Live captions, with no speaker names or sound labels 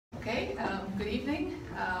Okay, good evening.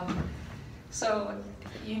 So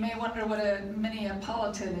you may wonder what a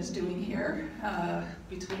Minneapolitan is doing here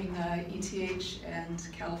between ETH and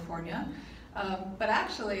California. But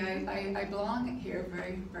actually, I belong here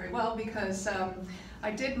very, very well because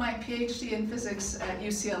I did my PhD in physics at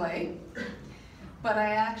UCLA, but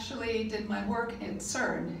I actually did my work in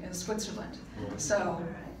CERN in Switzerland. So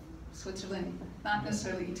Switzerland, not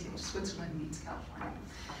necessarily ETH, Switzerland meets California.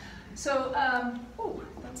 So, oh,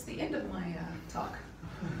 that's the end of my talk.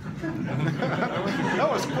 That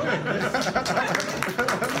was quick.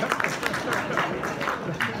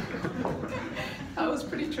 That was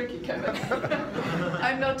pretty tricky, Kevin.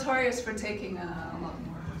 I'm notorious for taking a lot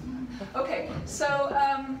more. Okay, so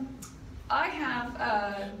I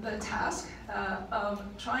have the task of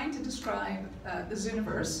trying to describe the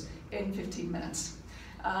Zooniverse in 15 minutes.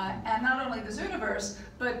 And not only the Zooniverse,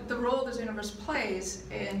 but the role the Zooniverse plays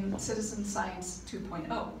in citizen science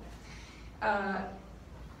 2.0.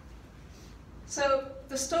 So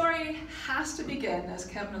the story has to begin, as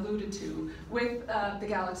Kevin alluded to, with the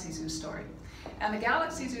Galaxy Zoo story. And the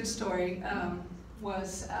Galaxy Zoo story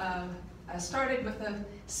was started with a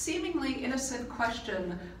seemingly innocent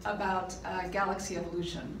question about galaxy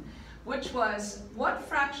evolution, which was, what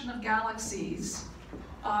fraction of galaxies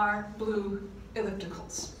are blue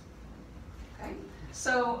ellipticals? Okay?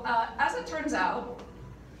 So as it turns out,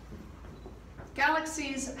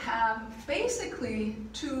 galaxies have basically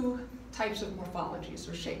two types of morphologies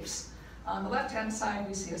or shapes. On the left-hand side,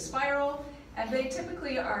 we see a spiral, and they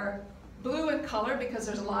typically are blue in color because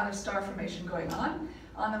there's a lot of star formation going on.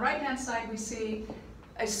 On the right-hand side, we see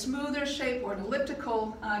a smoother shape or an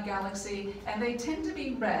elliptical galaxy, and they tend to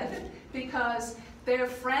be red because their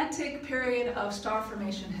frantic period of star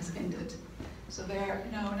formation has ended. So they're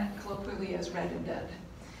known colloquially as red and dead.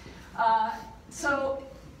 So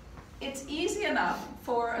it's easy enough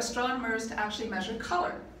for astronomers to actually measure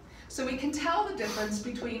color. So we can tell the difference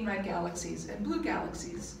between red galaxies and blue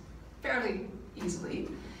galaxies fairly easily.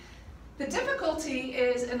 The difficulty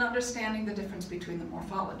is in understanding the difference between the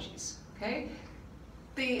morphologies, okay?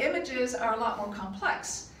 The images are a lot more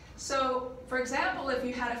complex. So, for example, if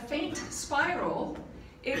you had a faint spiral,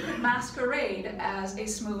 it could masquerade as a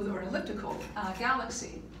smooth or elliptical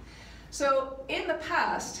galaxy. So in the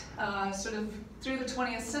past, sort of through the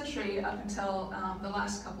 20th century up until the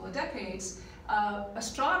last couple of decades,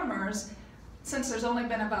 astronomers, since there's only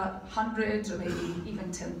been about hundreds or maybe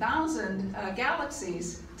even 10,000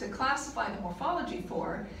 galaxies to classify the morphology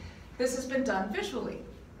for, this has been done visually.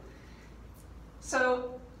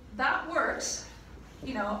 So that works,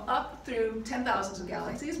 you know, up through 10,000s of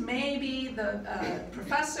galaxies. Maybe the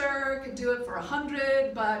professor could do it for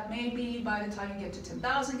 100, but maybe by the time you get to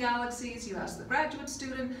 10,000 galaxies, you ask the graduate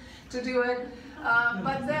student to do it.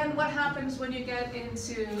 But then what happens when you get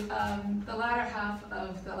into the latter half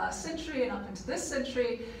of the last century and up into this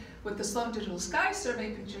century? With the Sloan Digital Sky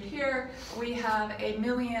Survey pictured here, we have 1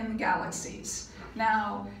 million galaxies.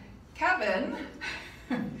 Now, Kevin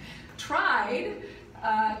tried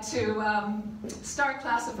to start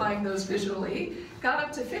classifying those visually, got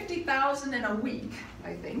up to 50,000 in a week,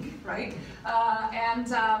 I think, right?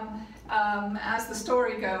 As the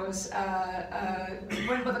story goes,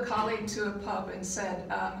 went with a colleague to a pub and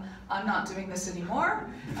said, I'm not doing this anymore.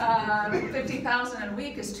 50,000 in a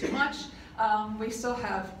week is too much. We still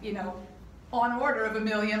have, you know, on order of 1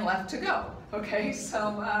 million left to go, okay?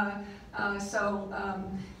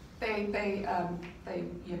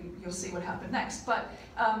 You'll see what happened next. But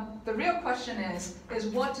the real question is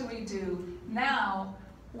what do we do now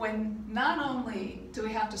when not only do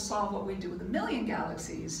we have to solve what we do with 1 million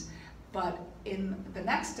galaxies, but in the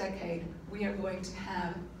next decade, we are going to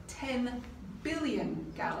have 10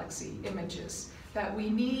 billion galaxy images that we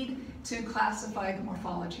need to classify the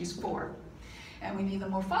morphologies for. And we need the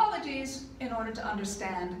morphologies in order to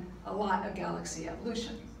understand a lot of galaxy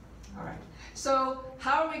evolution. All right. So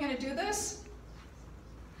how are we going to do this?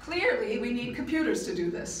 Clearly, we need computers to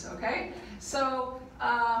do this, okay? So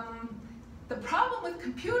the problem with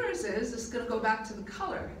computers is, this is going to go back to the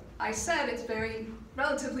color. I said it's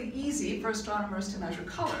relatively easy for astronomers to measure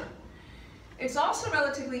color. It's also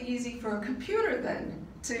relatively easy for a computer then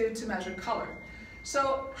to measure color.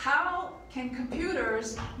 So how can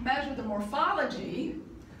computers measure the morphology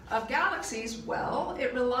of galaxies? Well,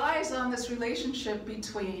 it relies on this relationship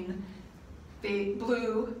between the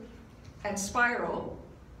blue and spiral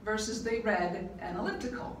versus the red and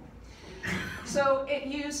elliptical. So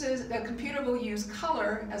a computer will use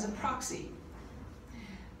color as a proxy.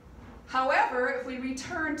 However, if we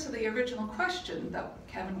return to the original question that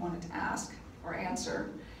Kevin wanted to ask or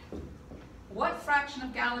answer, what fraction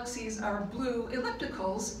of galaxies are blue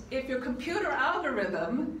ellipticals if your computer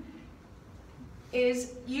algorithm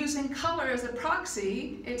is using color as a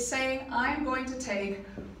proxy. It's saying, I'm going to take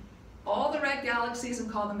all the red galaxies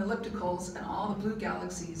and call them ellipticals, and all the blue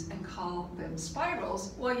galaxies and call them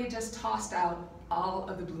spirals. Well, you just tossed out all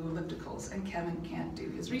of the blue ellipticals, and Kevin can't do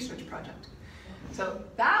his research project. So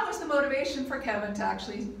that was the motivation for Kevin to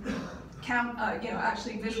actually count,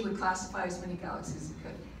 actually visually classify as many galaxies as he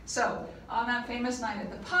could. So on that famous night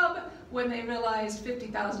at the pub, when they realized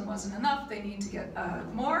 50,000 wasn't enough, they need to get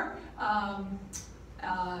more,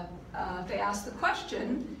 they asked the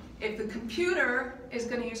question, if the computer is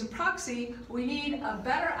going to use a proxy, we need a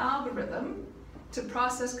better algorithm to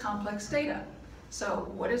process complex data.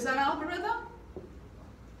 So what is that algorithm?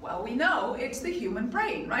 Well, we know it's the human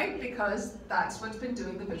brain, right? Because that's what's been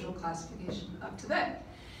doing the visual classification up to then.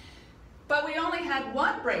 But we only had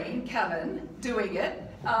one brain, Kevin, doing it.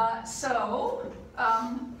 How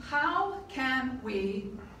can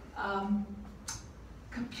we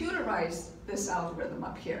computerize this algorithm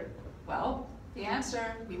up here? Well, the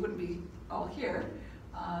answer, we wouldn't be all here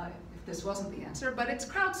if this wasn't the answer, but it's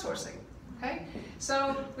crowdsourcing, okay?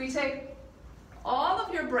 So we take all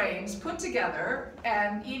of your brains put together,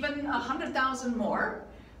 and even 100,000 more,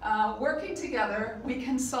 working together, we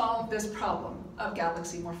can solve this problem of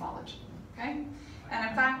galaxy morphology, okay? And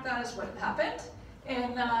in fact, that is what happened.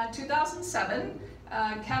 In 2007,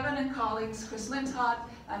 Kevin and colleagues, Chris Lintott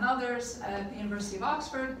and others at the University of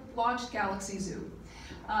Oxford, launched Galaxy Zoo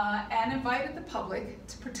and invited the public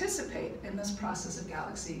to participate in this process of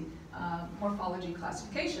galaxy morphology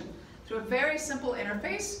classification. Through a very simple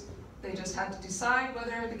interface, they just had to decide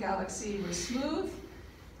whether the galaxy was smooth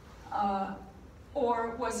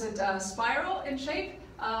or was it spiral in shape.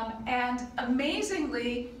 And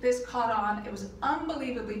amazingly, this caught on. It was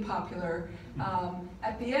unbelievably popular.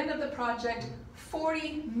 At the end of the project,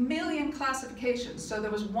 40 million classifications. So there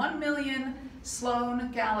was 1 million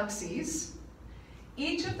Sloan galaxies.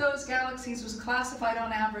 Each of those galaxies was classified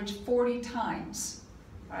on average 40 times,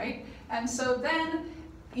 right? And so then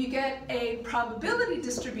you get a probability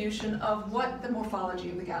distribution of what the morphology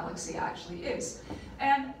of the galaxy actually is.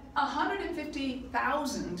 And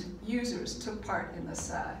 150,000 users took part in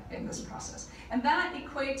this process. And that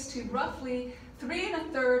equates to roughly 3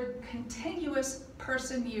 1/3 continuous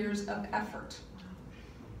person years of effort.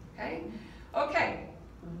 Okay? Okay,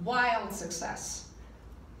 wild success,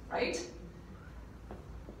 right?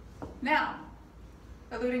 Now,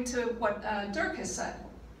 alluding to what Dirk has said,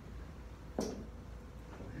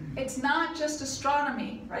 it's not just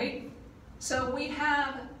astronomy, right? So we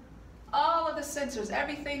have all of the sensors,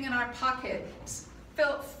 everything in our pockets,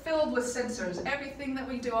 filled with sensors, everything that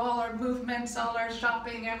we do, all our movements, all our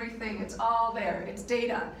shopping, everything, it's all there, it's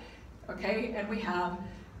data, okay? And we have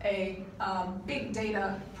a big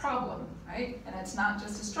data problem, right? And it's not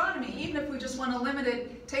just astronomy. Even if we just want to limit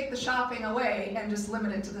it, take the shopping away and just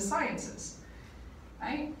limit it to the sciences,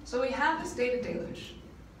 right? So we have this data deluge.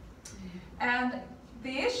 And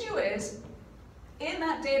the issue is, in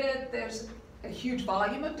that data, there's a huge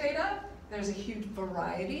volume of data, there's a huge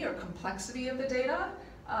variety or complexity of the data,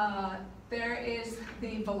 there is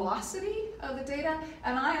the velocity of the data,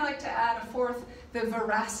 and I like to add a fourth, the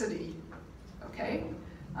veracity, okay?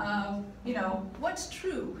 You know, what's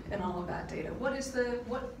true in all of that data? What is the,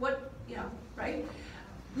 right?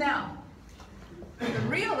 Now, the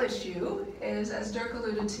real issue is, as Dirk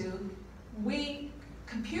alluded to,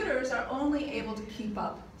 computers are only able to keep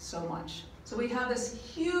up so much. So we have this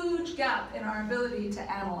huge gap in our ability to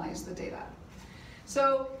analyze the data.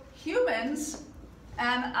 So humans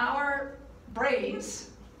and our brains,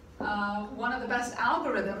 one of the best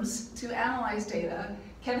algorithms to analyze data,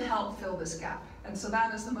 can help fill this gap. And so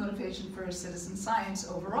that is the motivation for citizen science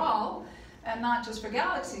overall, and not just for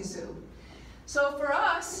Galaxy Zoo. So for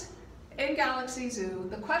us, in Galaxy Zoo,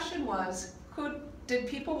 the question was, did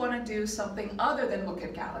people want to do something other than look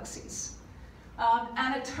at galaxies?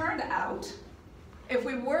 And it turned out, if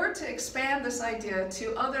we were to expand this idea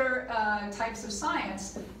to other types of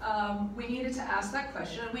science, we needed to ask that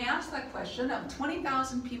question. And we asked that question of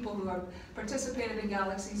 20,000 people who have participated in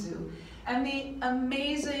Galaxy Zoo. And the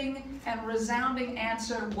amazing and resounding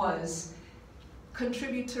answer was,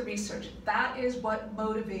 contribute to research. That is what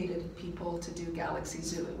motivated people to do Galaxy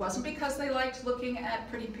Zoo. It wasn't because they liked looking at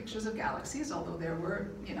pretty pictures of galaxies, although there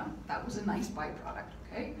were, that was a nice byproduct,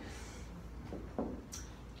 okay?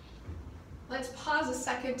 Let's pause a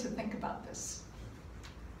second to think about this.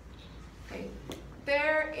 Okay.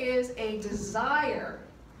 There is a desire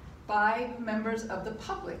by members of the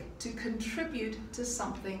public to contribute to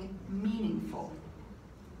something meaningful.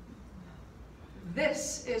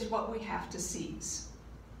 this is what we have to seize.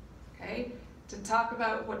 Okay? To talk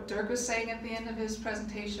about what Dirk was saying at the end of his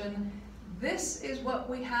presentation, this is what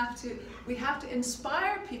we have to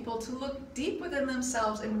inspire people to look deep within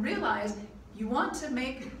themselves and realize you want to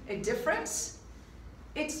make a difference,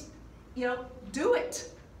 it's, you know, do it.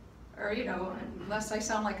 Or, you know, unless I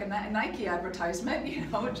sound like a Nike advertisement, you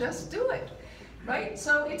know, just do it, right?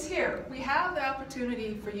 So it's here. We have the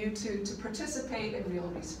opportunity for you to participate in real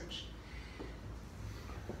research.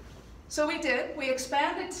 So we did. We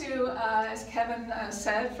expanded to, as Kevin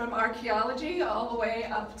said, from archaeology all the way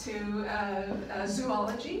up to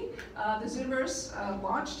zoology. The Zooniverse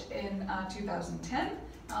launched in 2010.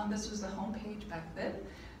 This was the homepage back then.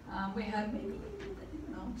 We had maybe, I don't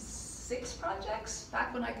know, 6 projects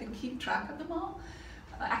back when I could keep track of them all.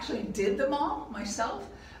 I actually did them all myself.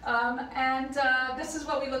 This is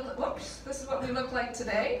what we look. Whoops! This is what we look like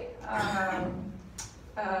today.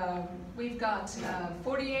 We've got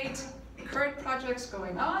 48 current projects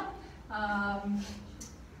going on,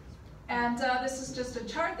 this is just a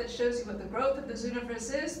chart that shows you what the growth of the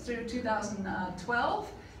Zooniverse is through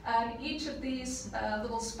 2012. And each of these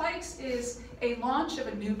little spikes is a launch of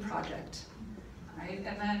a new project. Right?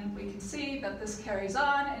 And then we can see that this carries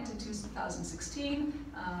on into 2016.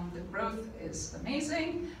 The growth is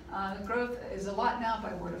amazing. The growth is a lot now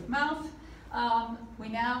by word of mouth. We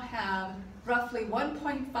now have roughly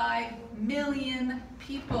 1.5 million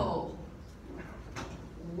people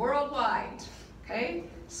worldwide. Okay?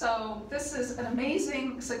 So this is an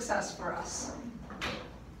amazing success for us.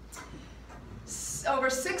 Over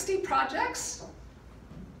 60 projects.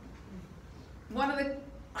 One of the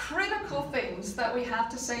critical things that we have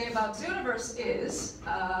to say about Zooniverse is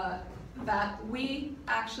that we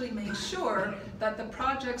actually make sure that the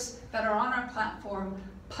projects that are on our platform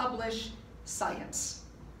publish science.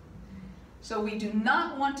 So we do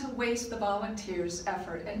not want to waste the volunteers'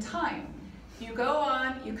 effort and time. You go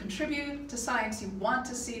on, you contribute to science, you want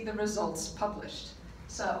to see the results published.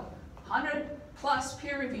 So 100+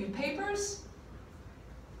 peer-reviewed papers,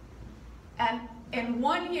 and in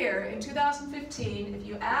 1 year, in 2015, if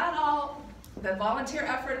you add all the volunteer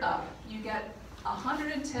effort up, you get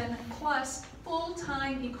 110+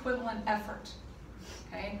 full-time equivalent effort.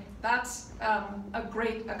 Okay, that's a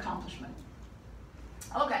great accomplishment.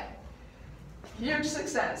 Okay, huge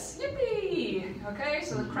success, yippee! Okay,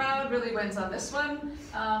 so the crowd really wins on this one.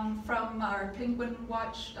 From our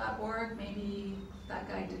penguinwatch.org, maybe that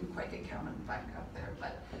guy didn't quite get counted back up there,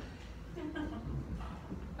 but.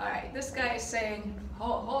 All right, this guy is saying,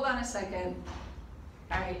 hold on a second.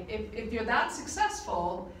 All right, if you're that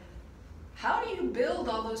successful, how do you build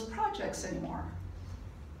all those projects anymore?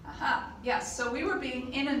 Aha, yes, so we were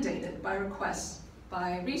being inundated by requests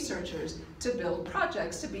by researchers to build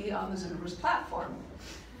projects to be on the Zooniverse platform.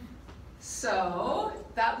 So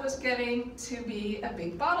that was getting to be a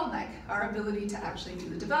big bottleneck, our ability to actually do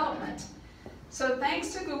the development. So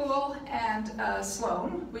thanks to Google and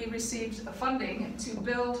Sloan, we received funding to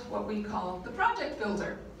build what we call the Project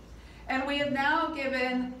Builder. And we have now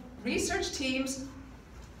given research teams,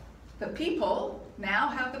 the people, now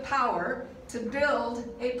have the power to build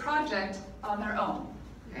a project on their own.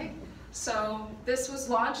 Okay? So this was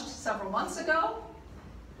launched several months ago.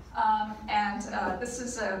 This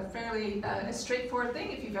is a fairly straightforward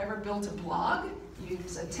thing. If you've ever built a blog,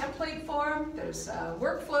 use a template form, there's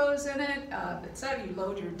workflows in it, etc. You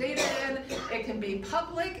load your data in. It can be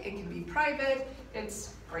public, it can be private,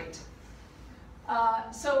 it's great.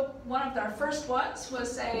 So one of our first ones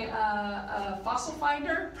was a fossil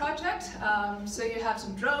finder project. So you have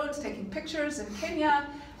some drones taking pictures in Kenya.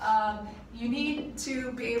 You need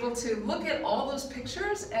to be able to look at all those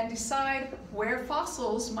pictures and decide where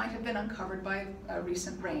fossils might have been uncovered by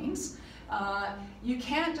recent rains. You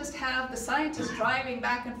can't just have the scientists driving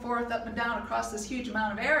back and forth, up and down across this huge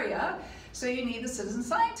amount of area. So you need the citizen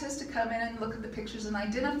scientists to come in and look at the pictures and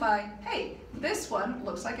identify, hey, this one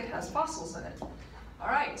looks like it has fossils in it. All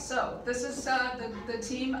right, so this is the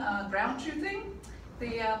team ground truthing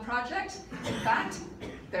the project. In fact,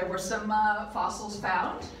 there were some fossils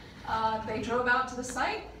found. They drove out to the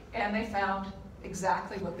site and they found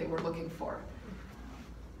exactly what they were looking for.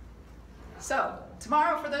 So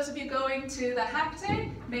tomorrow, for those of you going to the Hack Day,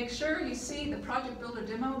 make sure you see the Project Builder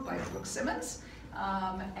demo by Brooke Simmons,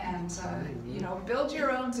 build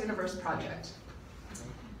your own Zooniverse project.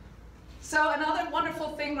 So another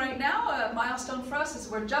wonderful thing right now, a milestone for us, is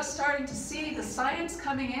we're just starting to see the science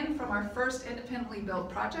coming in from our first independently built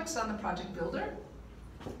projects on the Project Builder.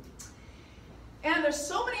 And there's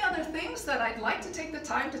so many other things that I'd like to take the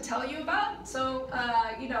time to tell you about. So,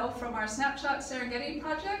 you know, from our Snapshot Serengeti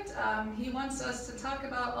project, he wants us to talk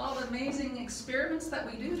about all the amazing experiments that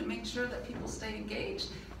we do to make sure that people stay engaged.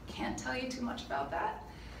 Can't tell you too much about that.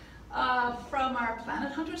 From our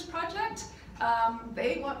Planet Hunters project,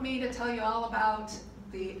 they want me to tell you all about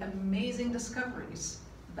the amazing discoveries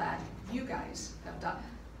that you guys have done,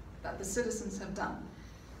 that the citizens have done,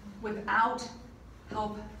 without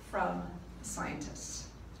help from scientists.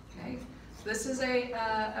 Okay, this is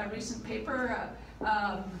a recent paper,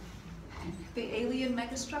 the alien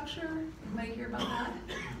megastructure. Anybody hear about that?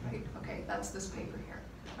 Right. Okay, that's this paper here.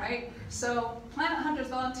 Right. So Planet Hunters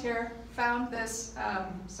Volunteer found this.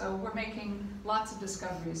 So we're making lots of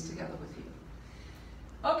discoveries together with you.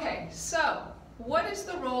 Okay, so what is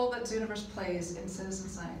the role that Zooniverse plays in Citizen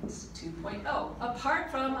Science 2.0, apart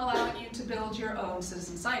from allowing you to build your own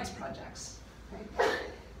citizen science projects? Right?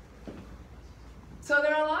 So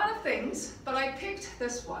there are a lot of things, but I picked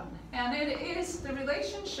this one, and it is the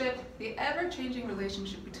relationship, the ever-changing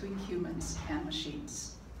relationship between humans and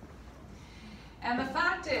machines. And the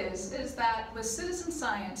fact is that with citizen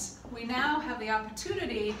science, we now have the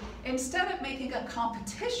opportunity, instead of making a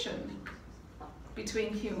competition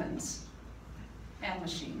between humans and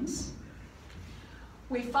machines,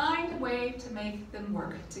 we find a way to make them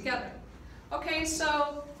work together. Okay,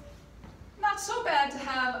 so not so bad to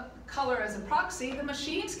have color as a proxy. The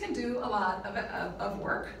machines can do a lot of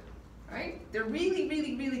work, right? They're really,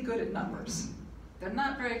 really, really good at numbers. They're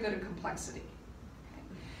not very good at complexity. Okay?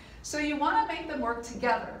 So you want to make them work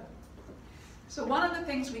together. So one of the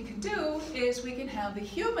things we can do is we can have the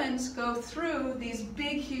humans go through these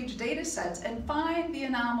big, huge data sets and find the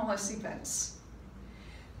anomalous events.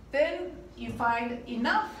 Then you find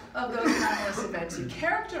enough of those anomalous events, you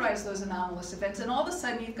characterize those anomalous events, and all of a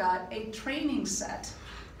sudden you've got a training set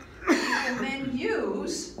you can then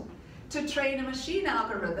use to train a machine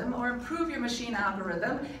algorithm or improve your machine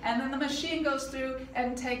algorithm, and then the machine goes through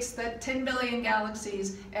and takes the 10 billion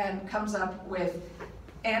galaxies and comes up with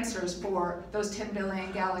answers for those 10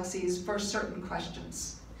 billion galaxies for certain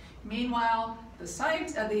questions. Meanwhile, the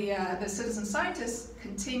citizen scientists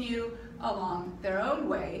continue along their own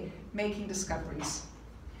way, making discoveries.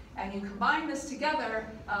 And you combine this together,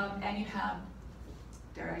 and you have,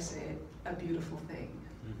 dare I say it, a beautiful thing.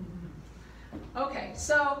 Okay,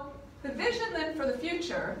 so the vision then for the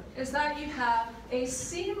future is that you have a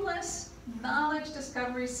seamless knowledge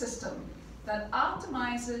discovery system that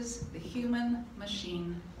optimizes the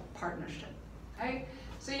human-machine partnership. Okay?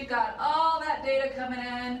 So you've got all that data coming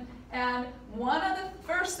in, and one of the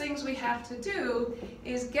first things we have to do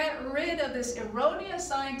is get rid of this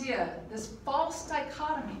erroneous idea, this false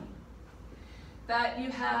dichotomy, that you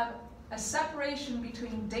have a separation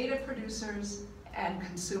between data producers and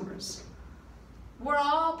consumers. We're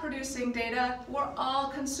all producing data, we're all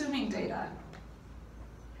consuming data.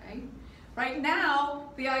 Okay? Right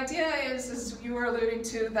now, the idea is, as you were alluding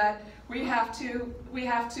to, that we have to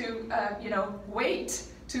wait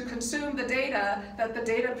to consume the data that the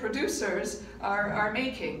data producers are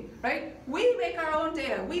making, right? We make our own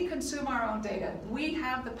data, we consume our own data. We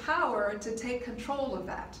have the power to take control of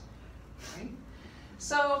that, right?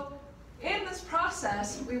 So in this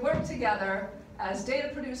process, we work together as data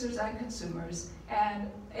producers and consumers, and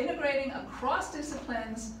integrating across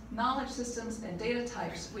disciplines, knowledge systems, and data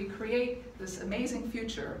types, we create this amazing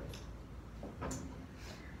future.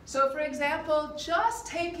 So for example, just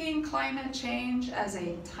taking climate change as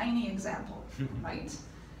a tiny example, right?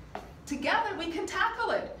 Together we can tackle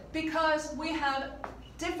it because we have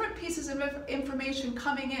different pieces of information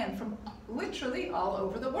coming in from literally all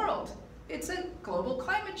over the world. It's a global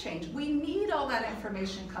climate change. We need all that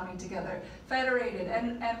information coming together, federated,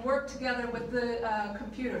 and work together with the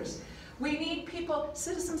computers. We need people.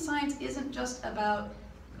 Citizen science isn't just about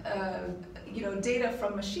data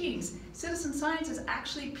from machines. Citizen science is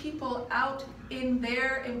actually people out in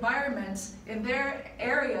their environments, in their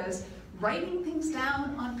areas, writing things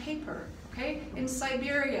down on paper, okay? In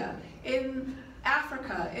Siberia, in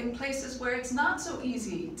Africa, in places where it's not so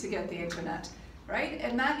easy to get the internet, right?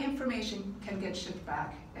 And that information can get shipped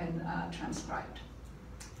back and transcribed.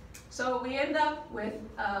 So we end up with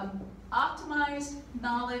optimized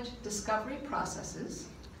knowledge discovery processes,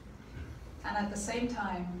 and at the same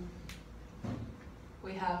time,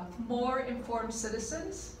 we have more informed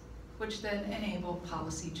citizens, which then enable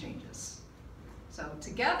policy changes. So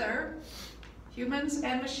together, humans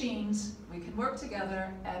and machines, we can work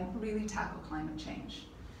together and really tackle climate change.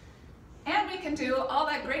 And we can do all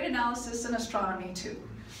that great analysis in astronomy too.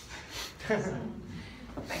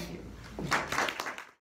 Thank you.